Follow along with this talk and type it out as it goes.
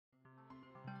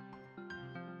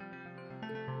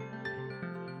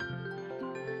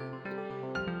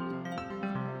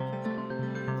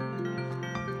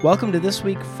Welcome to This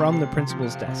Week from the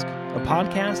Principal's Desk, a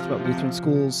podcast about Lutheran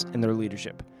schools and their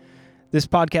leadership. This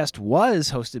podcast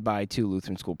was hosted by two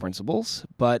Lutheran school principals,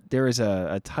 but there is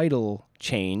a title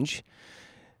change.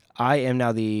 I am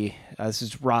now this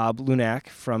is Rob Lunak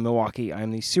from Milwaukee. I'm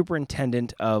the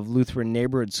superintendent of Lutheran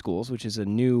Neighborhood Schools, which is a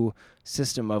new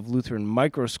system of Lutheran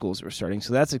micro schools that we're starting,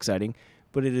 so that's exciting.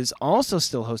 But it is also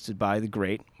still hosted by the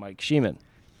great Mike Sheeman.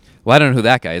 Well, I don't know who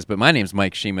that guy is, but my name's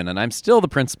Mike Sheeman, and I'm still the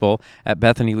principal at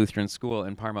Bethany Lutheran School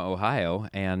in Parma, Ohio.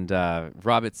 And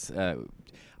Rob,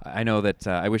 I know that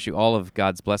I wish you all of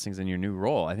God's blessings in your new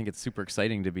role. I think it's super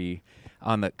exciting to be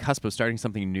on the cusp of starting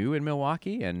something new in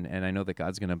Milwaukee, and I know that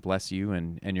God's going to bless you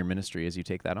and your ministry as you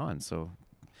take that on. So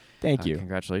thank you.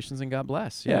 Congratulations and God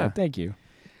bless. Yeah, thank you.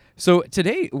 So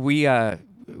today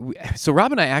so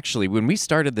Rob and I actually, when we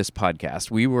started this podcast,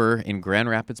 we were in Grand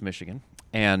Rapids, Michigan.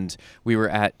 And we were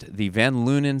at the Van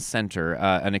Lunen Center,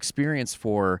 an experience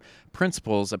for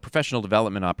principals, a professional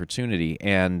development opportunity.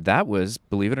 And that was,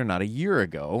 believe it or not, a year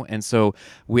ago. And so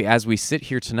as we sit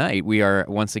here tonight, we are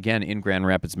once again in Grand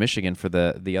Rapids, Michigan for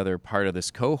the other part of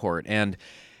this cohort. And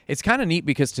it's kind of neat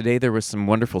because today there was some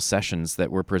wonderful sessions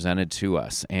that were presented to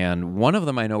us. And one of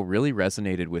them I know really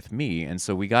resonated with me. And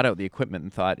so we got out the equipment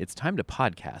and thought, it's time to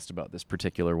podcast about this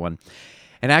particular one.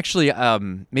 And actually,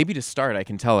 maybe to start, I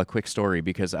can tell a quick story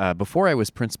because before I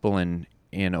was principal in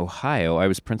Ohio, I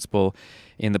was principal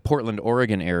in the Portland,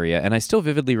 Oregon area, and I still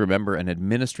vividly remember an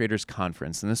administrators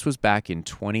conference, and this was back in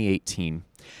 2018.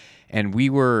 And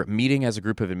we were meeting as a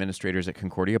group of administrators at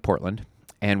Concordia, Portland,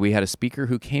 and we had a speaker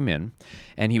who came in,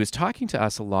 and he was talking to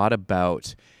us a lot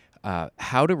about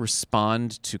how to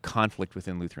respond to conflict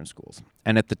within Lutheran schools.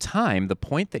 And at the time, the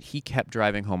point that he kept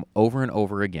driving home over and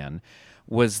over again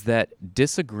was that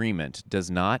disagreement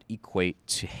does not equate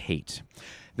to hate.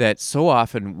 That so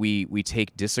often we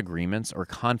take disagreements or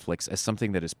conflicts as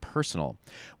something that is personal,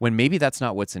 when maybe that's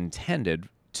not what's intended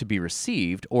to be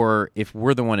received, or if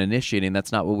we're the one initiating,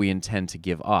 that's not what we intend to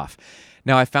give off.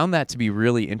 Now, I found that to be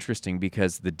really interesting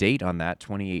because the date on that,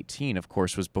 2018, of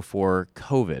course, was before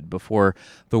COVID, before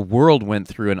the world went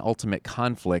through an ultimate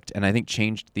conflict, and I think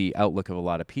changed the outlook of a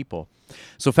lot of people.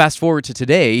 So fast forward to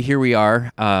today, here we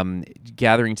are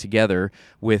gathering together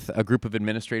with a group of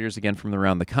administrators, again, from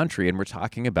around the country, and we're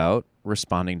talking about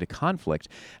responding to conflict.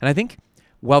 And I think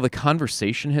while the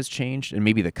conversation has changed and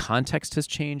maybe the context has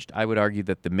changed, I would argue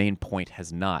that the main point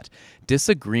has not.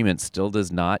 Disagreement still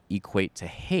does not equate to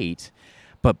hate.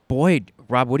 But boy,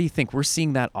 Rob, what do you think? We're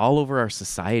seeing that all over our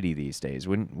society these days.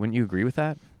 Wouldn't you agree with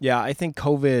that? Yeah, I think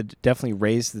COVID definitely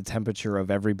raised the temperature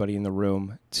of everybody in the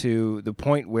room to the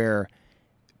point where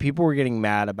people were getting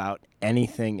mad about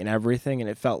anything and everything, and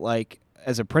it felt like,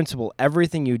 as a principal,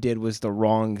 everything you did was the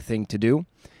wrong thing to do.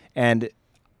 And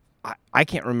I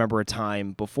can't remember a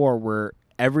time before where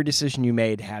every decision you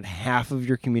made had half of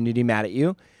your community mad at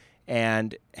you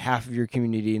and half of your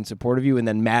community in support of you, and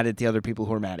then mad at the other people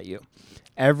who were mad at you.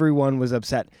 Everyone was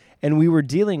upset. And we were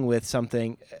dealing with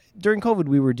something, during COVID,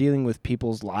 we were dealing with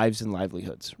people's lives and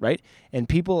livelihoods, right? And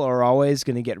people are always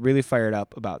going to get really fired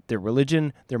up about their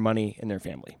religion, their money, and their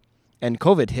family. And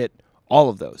COVID hit all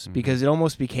of those because it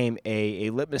almost became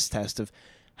a litmus test of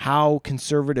how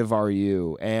conservative are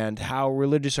you and how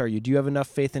religious are you? Do you have enough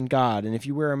faith in God? And if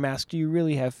you wear a mask, do you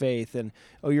really have faith? And,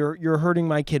 oh, you're hurting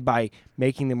my kid by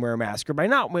making them wear a mask or by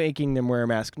not making them wear a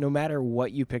mask. No matter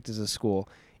what you picked as a school,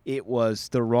 it was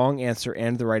the wrong answer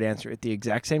and the right answer at the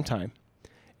exact same time.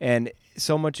 And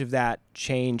so much of that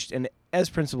changed. And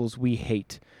as principals, we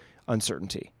hate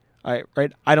uncertainty.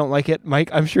 Right? I don't like it.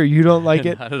 Mike, I'm sure you don't like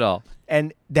it. Not at all.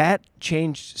 And that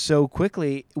changed so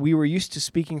quickly. We were used to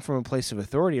speaking from a place of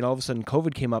authority, and all of a sudden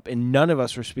COVID came up, and none of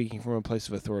us were speaking from a place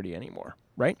of authority anymore,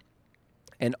 right?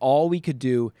 And all we could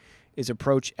do is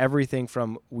approach everything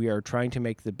from we are trying to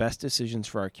make the best decisions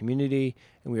for our community,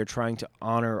 and we are trying to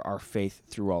honor our faith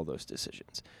through all those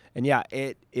decisions. And yeah,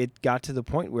 it got to the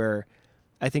point where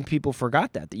I think people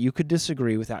forgot that you could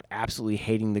disagree without absolutely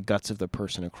hating the guts of the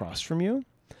person across from you.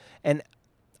 And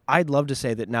I'd love to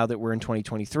say that now that we're in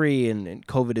 2023 and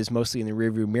COVID is mostly in the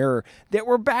rearview mirror, that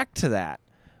we're back to that.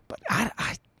 But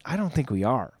I don't think we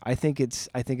are. I think it's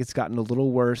gotten a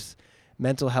little worse.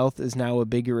 Mental health is now a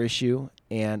bigger issue,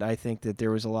 and I think that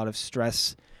there was a lot of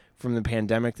stress from the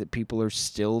pandemic that people are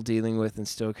still dealing with and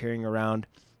still carrying around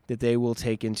that they will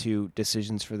take into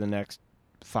decisions for the next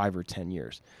 5 or 10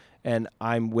 years. And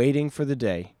I'm waiting for the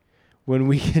day when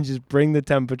we can just bring the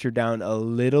temperature down a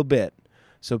little bit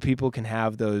so people can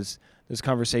have those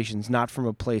conversations not from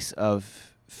a place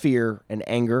of fear and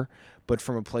anger, but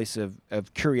from a place of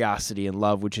curiosity and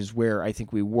love, which is where I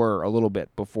think we were a little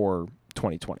bit before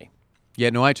 2020. Yeah,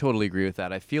 no, I totally agree with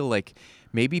that. I feel like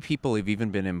maybe people have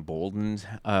even been emboldened,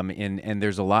 and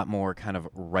there's a lot more kind of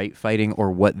right fighting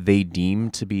or what they deem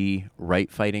to be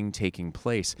right fighting taking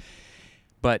place.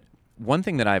 But one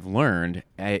thing that I've learned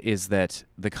is that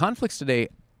the conflicts today,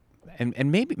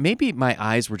 and maybe my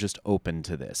eyes were just open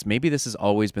to this. Maybe this has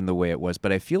always been the way it was,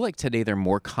 but I feel like today they're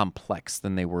more complex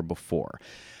than they were before.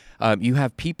 You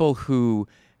have people who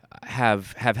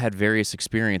have had various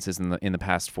experiences in the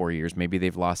past 4 years. Maybe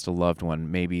they've lost a loved one.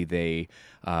 Maybe they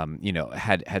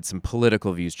had some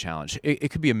political views challenged.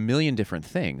 It could be a million different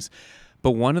things.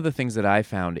 But one of the things that I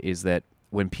found is that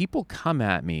when people come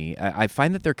at me, I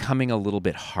find that they're coming a little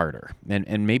bit harder,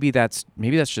 and maybe that's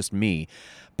just me.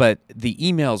 But the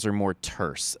emails are more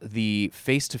terse. The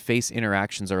face-to-face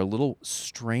interactions are a little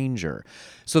stranger.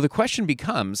 So the question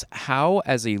becomes, how,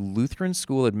 as a Lutheran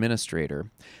school administrator,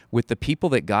 with the people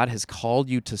that God has called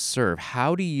you to serve,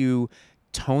 how do you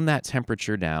tone that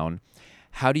temperature down?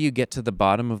 How do you get to the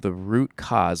bottom of the root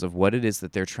cause of what it is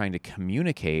that they're trying to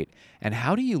communicate? And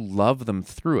how do you love them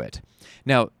through it?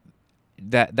 Now,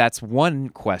 that's one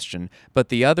question, but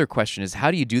the other question is,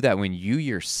 how do you do that when you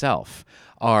yourself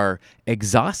are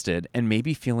exhausted and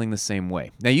maybe feeling the same way?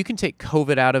 Now, you can take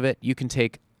COVID out of it, you can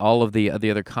take all of the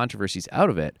other controversies out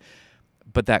of it,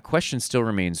 but that question still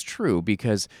remains true,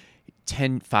 because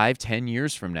 10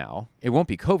 years from now, it won't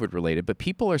be COVID related, but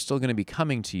people are still going to be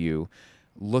coming to you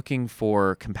looking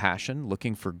for compassion,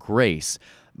 looking for grace,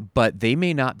 but they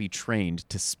may not be trained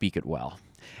to speak it well.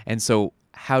 And so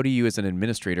how do you, as an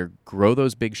administrator, grow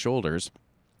those big shoulders,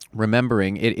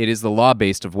 remembering it is the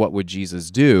law-based of what would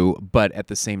Jesus do, but at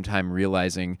the same time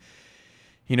realizing,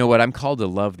 you know what, I'm called to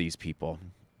love these people,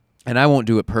 and I won't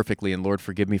do it perfectly, and Lord,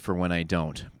 forgive me for when I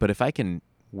don't. But if I can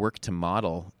work to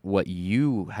model what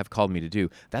you have called me to do,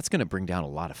 that's going to bring down a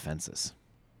lot of fences.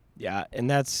 Yeah, and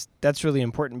that's really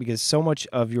important, because so much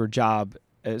of your job,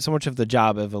 so much of the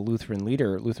job of a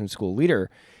Lutheran school leader,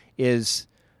 is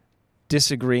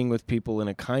disagreeing with people in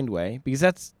a kind way, because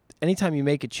that's, anytime you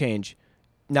make a change,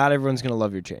 not everyone's going to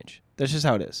love your change. That's just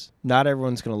how it is. Not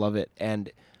everyone's going to love it, and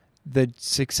the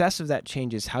success of that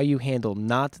change is how you handle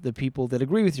not the people that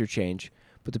agree with your change,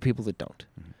 but the people that don't.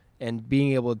 Mm-hmm. And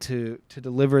being able to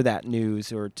deliver that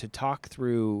news, or to talk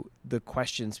through the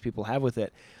questions people have with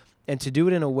it, and to do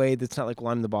it in a way that's not like,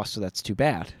 well, I'm the boss, so that's too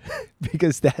bad,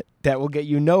 because that will get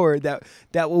you nowhere.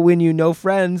 That will win you no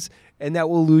friends, and that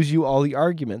will lose you all the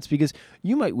arguments, because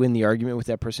you might win the argument with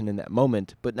that person in that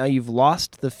moment, but now you've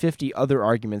lost the 50 other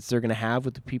arguments they're going to have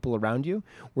with the people around you,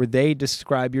 where they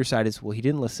describe your side as, well, he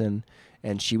didn't listen,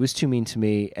 and she was too mean to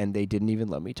me, and they didn't even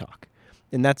let me talk.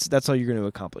 And that's all you're going to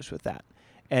accomplish with that.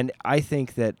 And I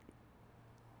think that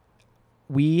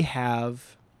we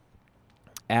have,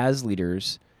 as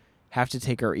leaders, have to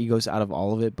take our egos out of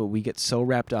all of it, but we get so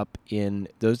wrapped up in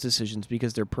those decisions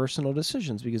because they're personal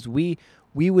decisions, because we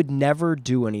would never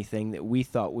do anything that we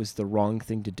thought was the wrong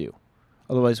thing to do.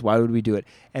 Otherwise, why would we do it?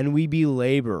 And we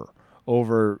belabor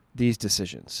over these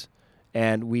decisions.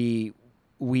 And we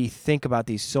think about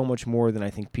these so much more than I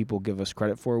think people give us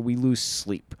credit for. We lose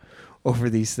sleep over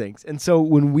these things. And so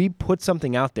when we put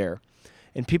something out there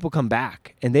and people come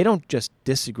back and they don't just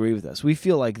disagree with us, we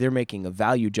feel like they're making a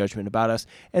value judgment about us.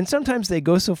 And sometimes they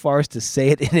go so far as to say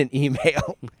it in an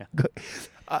email.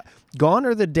 Gone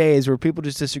are the days where people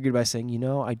just disagreed by saying,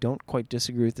 I don't quite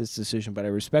disagree with this decision, but I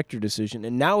respect your decision.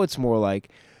 And now it's more like,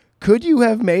 could you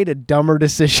have made a dumber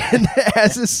decision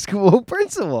as a school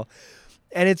principal?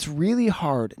 And it's really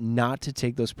hard not to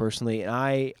take those personally. And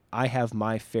I have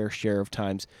my fair share of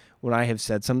times when I have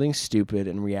said something stupid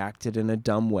and reacted in a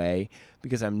dumb way,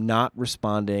 because I'm not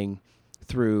responding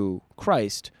through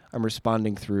Christ. I'm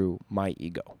responding through my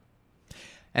ego.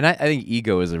 And I think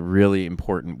ego is a really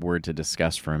important word to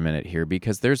discuss for a minute here,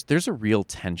 because there's a real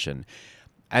tension.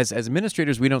 As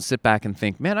administrators, we don't sit back and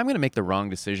think, man, I'm going to make the wrong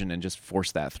decision and just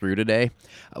force that through today.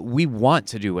 We want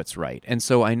to do what's right. And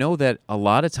so I know that a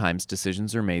lot of times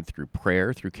decisions are made through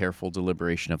prayer, through careful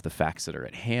deliberation of the facts that are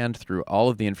at hand, through all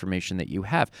of the information that you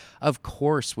have, of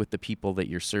course, with the people that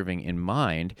you're serving in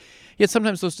mind. Yet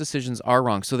sometimes those decisions are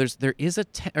wrong. So there is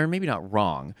or maybe not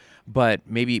wrong, but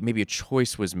maybe a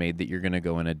choice was made that you're going to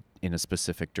go in a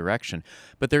specific direction.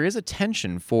 But there is a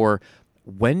tension for,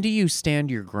 when do you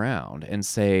stand your ground and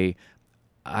say,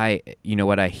 you know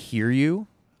what, I hear you,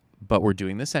 but we're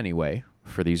doing this anyway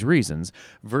for these reasons,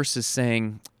 versus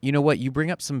saying, you know what, you bring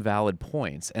up some valid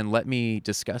points and let me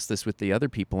discuss this with the other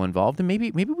people involved, and maybe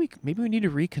we need to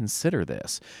reconsider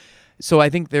this. So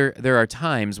I think there are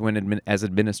times when, as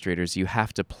administrators, you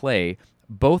have to play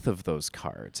both of those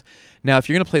cards. Now, if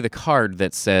you're going to play the card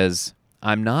that says,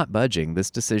 I'm not budging, this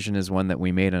decision is one that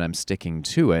we made and I'm sticking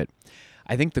to it,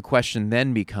 I think the question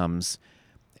then becomes,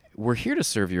 we're here to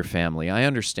serve your family. I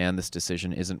understand this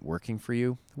decision isn't working for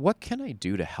you. What can I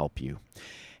do to help you?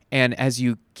 And as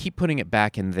you keep putting it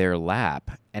back in their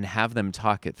lap and have them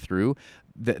talk it through,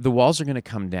 the walls are going to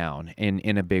come down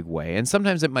in a big way. And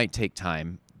sometimes it might take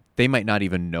time. They might not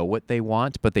even know what they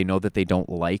want, but they know that they don't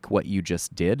like what you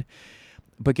just did.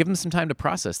 But give them some time to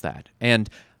process that. And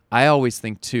I always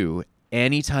think, too,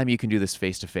 anytime you can do this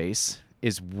face-to-face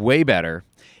is way better,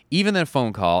 even than a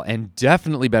phone call, and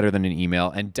definitely better than an email,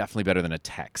 and definitely better than a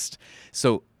text.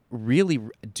 So really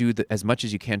do as much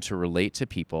as you can to relate to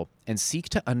people and seek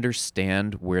to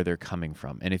understand where they're coming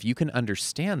from. And if you can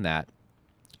understand that,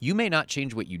 you may not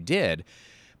change what you did,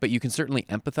 but you can certainly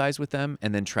empathize with them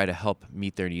and then try to help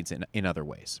meet their needs in other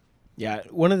ways. Yeah,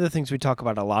 one of the things we talk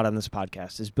about a lot on this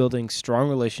podcast is building strong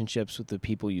relationships with the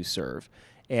people you serve.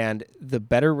 And the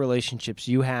better relationships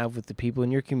you have with the people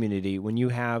in your community, when you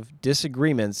have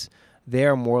disagreements, they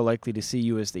are more likely to see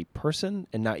you as the person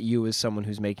and not you as someone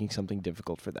who's making something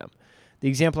difficult for them. The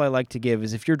example I like to give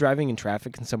is if you're driving in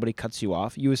traffic and somebody cuts you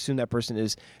off, you assume that person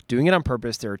is doing it on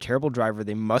purpose, they're a terrible driver,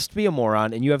 they must be a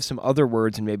moron, and you have some other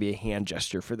words and maybe a hand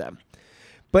gesture for them.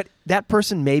 But that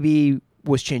person maybe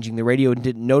was changing the radio and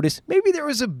didn't notice. Maybe there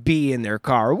was a bee in their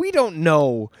car. We don't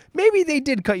know. Maybe they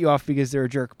did cut you off because they're a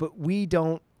jerk, but we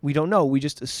don't know. We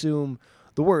just assume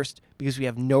the worst because we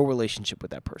have no relationship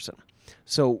with that person.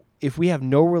 So if we have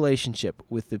no relationship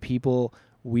with the people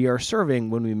we are serving,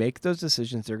 when we make those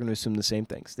decisions, they're going to assume the same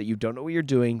things, that you don't know what you're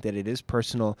doing, that it is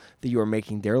personal, that you are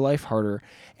making their life harder.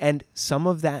 And some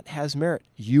of that has merit.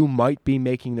 You might be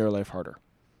making their life harder.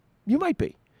 You might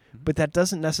be. But that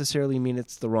doesn't necessarily mean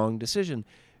it's the wrong decision.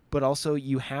 But also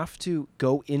you have to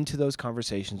go into those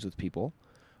conversations with people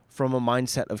from a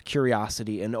mindset of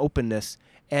curiosity and openness.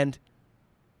 And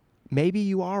maybe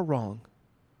you are wrong.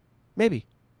 Maybe.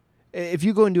 If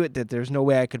you go into it that there's no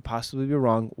way I could possibly be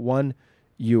wrong, one,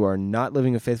 you are not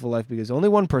living a faithful life because only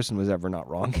one person was ever not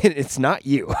wrong. And it's not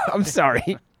you. I'm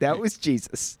sorry. That was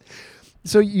Jesus.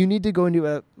 So you need to go into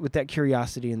it with that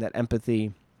curiosity and that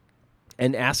empathy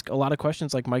and ask a lot of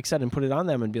questions, like Mike said, and put it on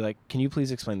them and be like, can you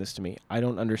please explain this to me? I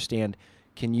don't understand.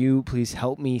 Can you please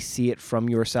help me see it from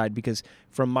your side? Because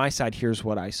from my side, here's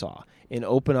what I saw. And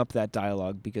open up that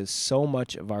dialogue, because so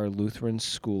much of our Lutheran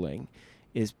schooling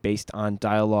is based on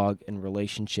dialogue and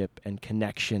relationship and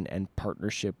connection and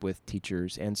partnership with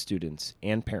teachers and students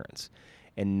and parents.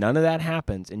 And none of that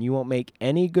happens, and you won't make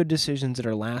any good decisions that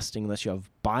are lasting unless you have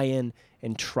buy-in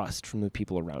and trust from the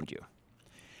people around you.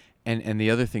 And the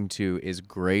other thing, too, is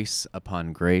grace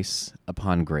upon grace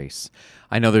upon grace.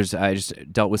 I know I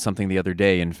just dealt with something the other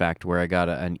day, in fact, where I got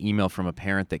an email from a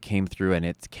parent that came through, and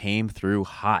it came through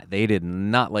hot. They did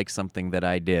not like something that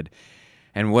I did.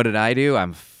 And what did I do?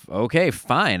 Okay,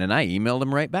 fine. And I emailed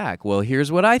them right back. Well,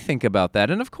 here's what I think about that.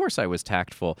 And of course I was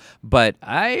tactful, but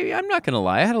I'm not going to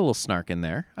lie. I had a little snark in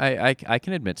there. I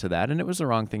can admit to that. And it was the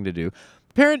wrong thing to do.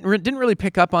 The parent didn't really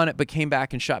pick up on it, but came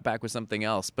back and shot back with something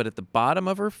else. But at the bottom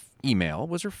of her email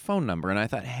was her phone number. And I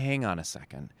thought, hang on a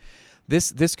second.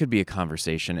 This could be a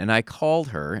conversation. And I called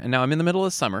her. And now I'm in the middle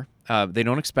of summer. They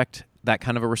don't expect that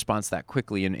kind of a response that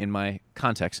quickly in my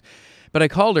context. But I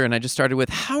called her and I just started with,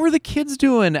 how are the kids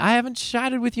doing? I haven't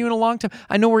chatted with you in a long time.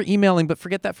 I know we're emailing, but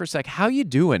forget that for a sec. How you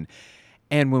doing?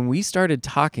 And when we started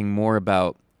talking more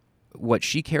about what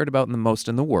she cared about the most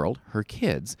in the world, her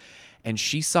kids, and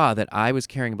she saw that I was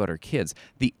caring about her kids,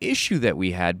 the issue that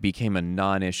we had became a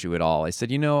non-issue at all. I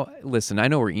said, listen, I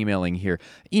know we're emailing here.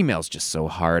 Email's just so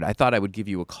hard. I thought I would give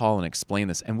you a call and explain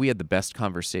this. And we had the best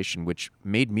conversation, which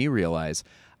made me realize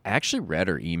I actually read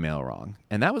her email wrong,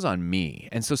 and that was on me.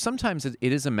 And so sometimes it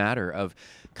is a matter of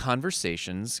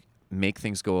conversations make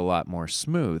things go a lot more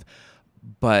smooth,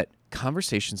 but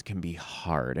conversations can be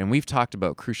hard. And we've talked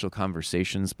about crucial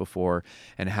conversations before,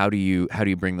 and how do you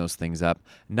bring those things up?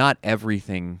 Not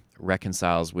everything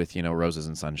reconciles with, roses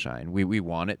and sunshine. We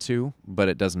want it to, but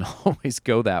it doesn't always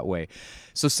go that way.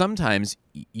 So sometimes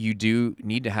you do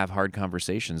need to have hard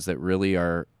conversations that really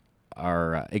are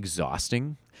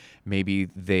exhausting. Maybe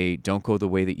they don't go the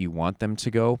way that you want them to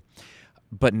go,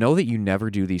 but know that you never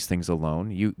do these things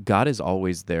alone. God is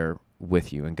always there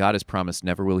with you, and God has promised,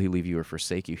 never will he leave you or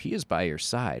forsake you. He is by your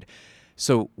side.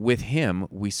 So with him,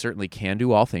 we certainly can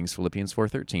do all things, Philippians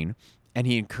 4:13, and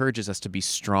he encourages us to be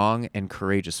strong and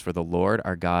courageous, for the Lord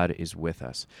our God is with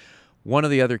us. One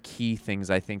of the other key things,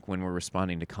 I think, when we're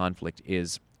responding to conflict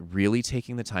is really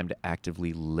taking the time to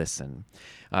actively listen.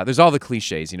 There's all the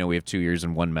cliches, we have 2 ears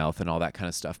and one mouth and all that kind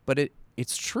of stuff, but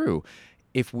it's true.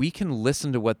 if we can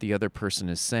listen to what the other person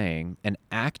is saying and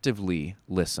actively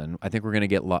listen, I think we're going to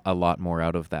get a lot more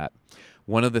out of that.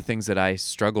 One of the things that I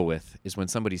struggle with is when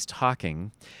somebody's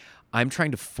talking, I'm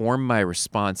trying to form my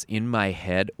response in my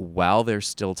head while they're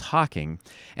still talking,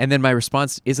 and then my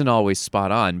response isn't always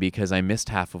spot on because I missed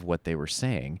half of what they were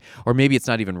saying. Or maybe it's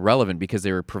not even relevant because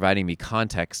they were providing me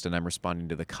context and I'm responding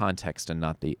to the context and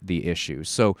not the issue.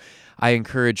 So I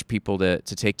encourage people to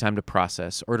take time to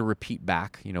process or to repeat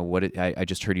back, I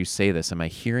just heard you say this. Am I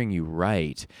hearing you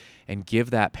right? And give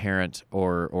that parent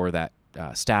or that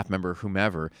staff member,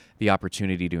 whomever, the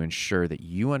opportunity to ensure that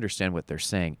you understand what they're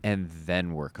saying and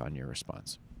then work on your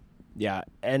response. Yeah,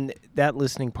 and that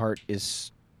listening part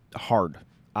is hard.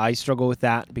 I struggle with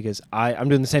that because I'm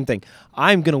doing the same thing.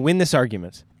 I'm going to win this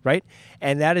argument, right?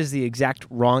 And that is the exact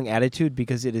wrong attitude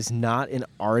because it is not an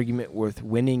argument worth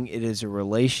winning. It is a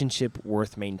relationship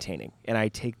worth maintaining. And I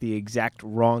take the exact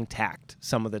wrong tact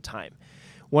some of the time.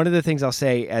 One of the things I'll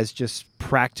say as just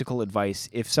practical advice,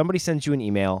 if somebody sends you an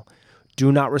email, do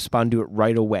not respond to it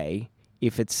right away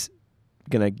if it's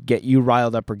going to get you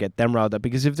riled up or get them riled up.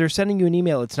 Because if they're sending you an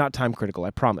email, it's not time critical,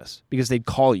 I promise. Because they'd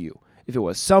call you. If it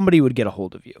was, somebody would get a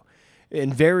hold of you.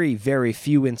 In very, very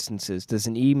few instances does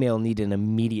an email need an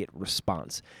immediate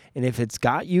response. And if it's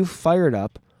got you fired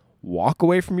up, walk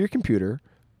away from your computer,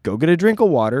 go get a drink of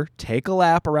water, take a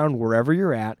lap around wherever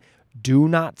you're at. Do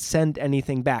not send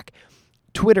anything back.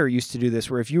 Twitter used to do this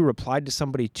where if you replied to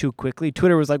somebody too quickly,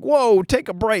 Twitter was like, whoa, take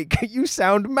a break. You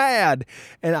sound mad.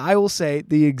 And I will say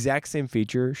the exact same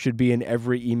feature should be in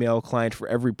every email client for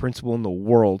every principal in the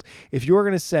world. If you're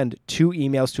going to send 2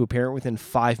 emails to a parent within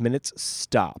 5 minutes,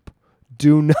 stop.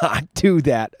 Do not do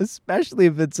that, especially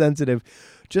if it's sensitive.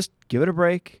 Just give it a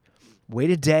break. Wait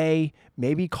a day.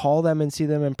 Maybe call them and see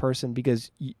them in person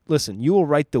because, listen, you will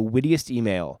write the wittiest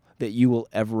email that you will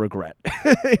ever regret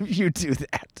if you do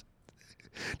that.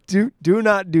 Do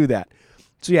not do that.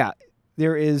 So yeah,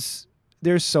 there's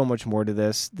so much more to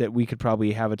this that we could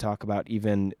probably have a talk about,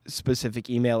 even specific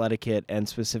email etiquette and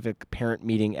specific parent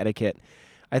meeting etiquette.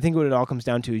 I think what it all comes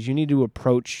down to is you need to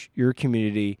approach your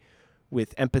community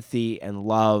with empathy and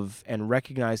love and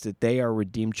recognize that they are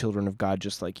redeemed children of God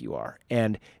just like you are.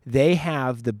 And they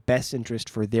have the best interest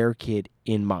for their kid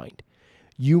in mind.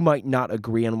 You might not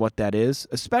agree on what that is,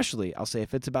 especially, I'll say,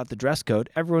 if it's about the dress code.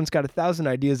 Everyone's got 1,000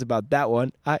 ideas about that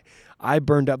one. I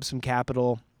burned up some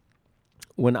capital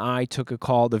when I took a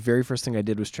call. The very first thing I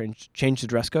did was change the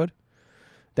dress code.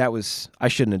 I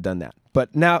shouldn't have done that.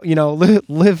 But now,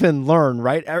 live and learn,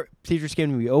 right? Our teachers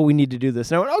came to me, we need to do this.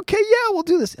 And I went, okay, yeah, we'll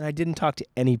do this. And I didn't talk to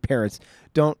any parents.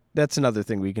 That's another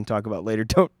thing we can talk about later.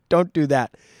 Don't do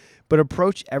that. But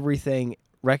approach everything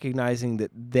recognizing that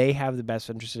they have the best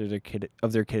interest of their kid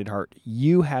at heart.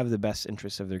 You have the best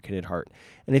interest of their kid at heart.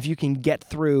 And if you can get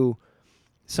through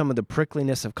some of the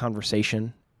prickliness of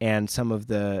conversation and some of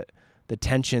the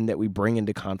tension that we bring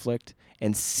into conflict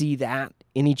and see that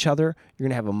in each other, you're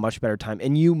going to have a much better time.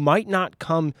 And you might not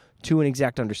come to an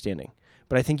exact understanding,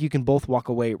 but I think you can both walk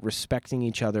away respecting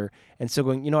each other and still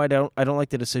going, I don't like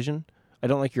the decision. I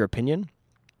don't like your opinion.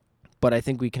 But I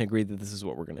think we can agree that this is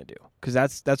what we're going to do. Because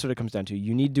that's what it comes down to.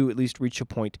 You need to at least reach a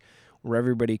point where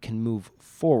everybody can move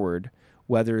forward,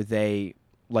 whether they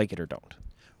like it or don't.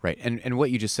 Right. And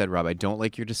what you just said, Rob, I don't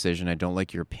like your decision. I don't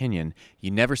like your opinion. You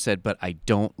never said, but I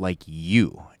don't like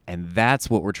you. And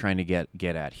that's what we're trying to get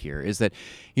at here is that,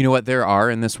 there are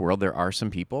in this world, there are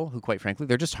some people who, quite frankly,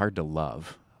 they're just hard to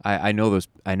love. I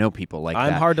know people like that.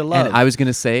 I'm hard to love. And I was going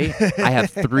to say, I have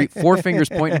 4 fingers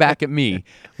pointing back at me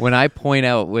when I point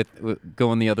out with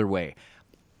going the other way.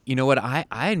 You know what?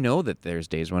 I know that there's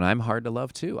days when I'm hard to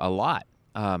love too, a lot,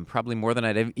 probably more than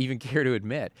I'd even care to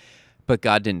admit. But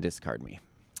God didn't discard me.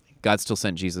 God still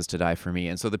sent Jesus to die for me.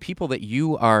 And so the people that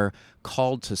you are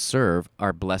called to serve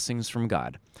are blessings from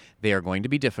God. They are going to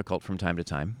be difficult from time to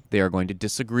time. They are going to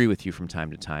disagree with you from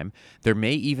time to time. There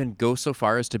may even go so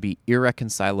far as to be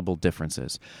irreconcilable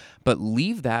differences. But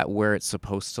leave that where it's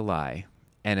supposed to lie.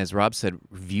 And as Rob said,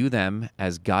 view them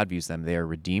as God views them. They are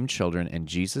redeemed children, and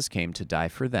Jesus came to die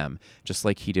for them, just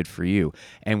like he did for you.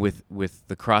 And with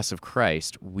the cross of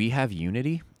Christ, we have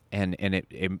unity. And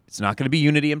it's not going to be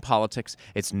unity in politics.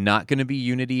 It's not going to be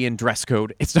unity in dress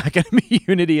code. It's not going to be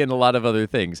unity in a lot of other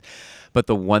things. But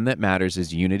the one that matters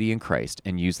is unity in Christ,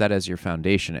 and use that as your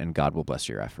foundation, and God will bless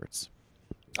your efforts.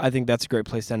 I think that's a great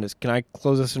place to end us. Can I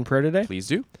close us in prayer today? Please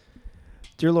do.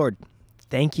 Dear Lord,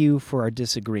 thank you for our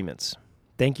disagreements.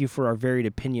 Thank you for our varied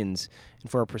opinions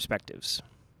and for our perspectives.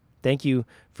 Thank you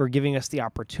for giving us the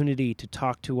opportunity to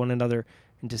talk to one another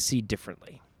and to see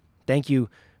differently. Thank you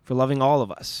for loving all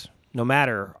of us, no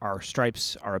matter our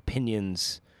stripes, our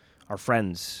opinions, our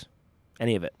friends,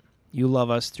 any of it. You love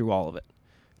us through all of it.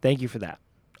 Thank you for that.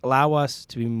 Allow us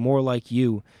to be more like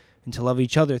you and to love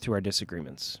each other through our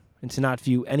disagreements, and to not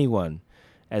view anyone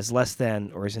as less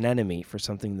than or as an enemy for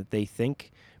something that they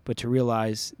think, but to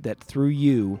realize that through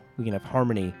you we can have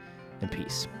harmony and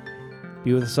peace.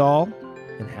 Be with us all,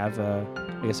 and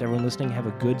I guess everyone listening, have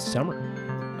a good summer.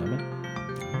 Amen.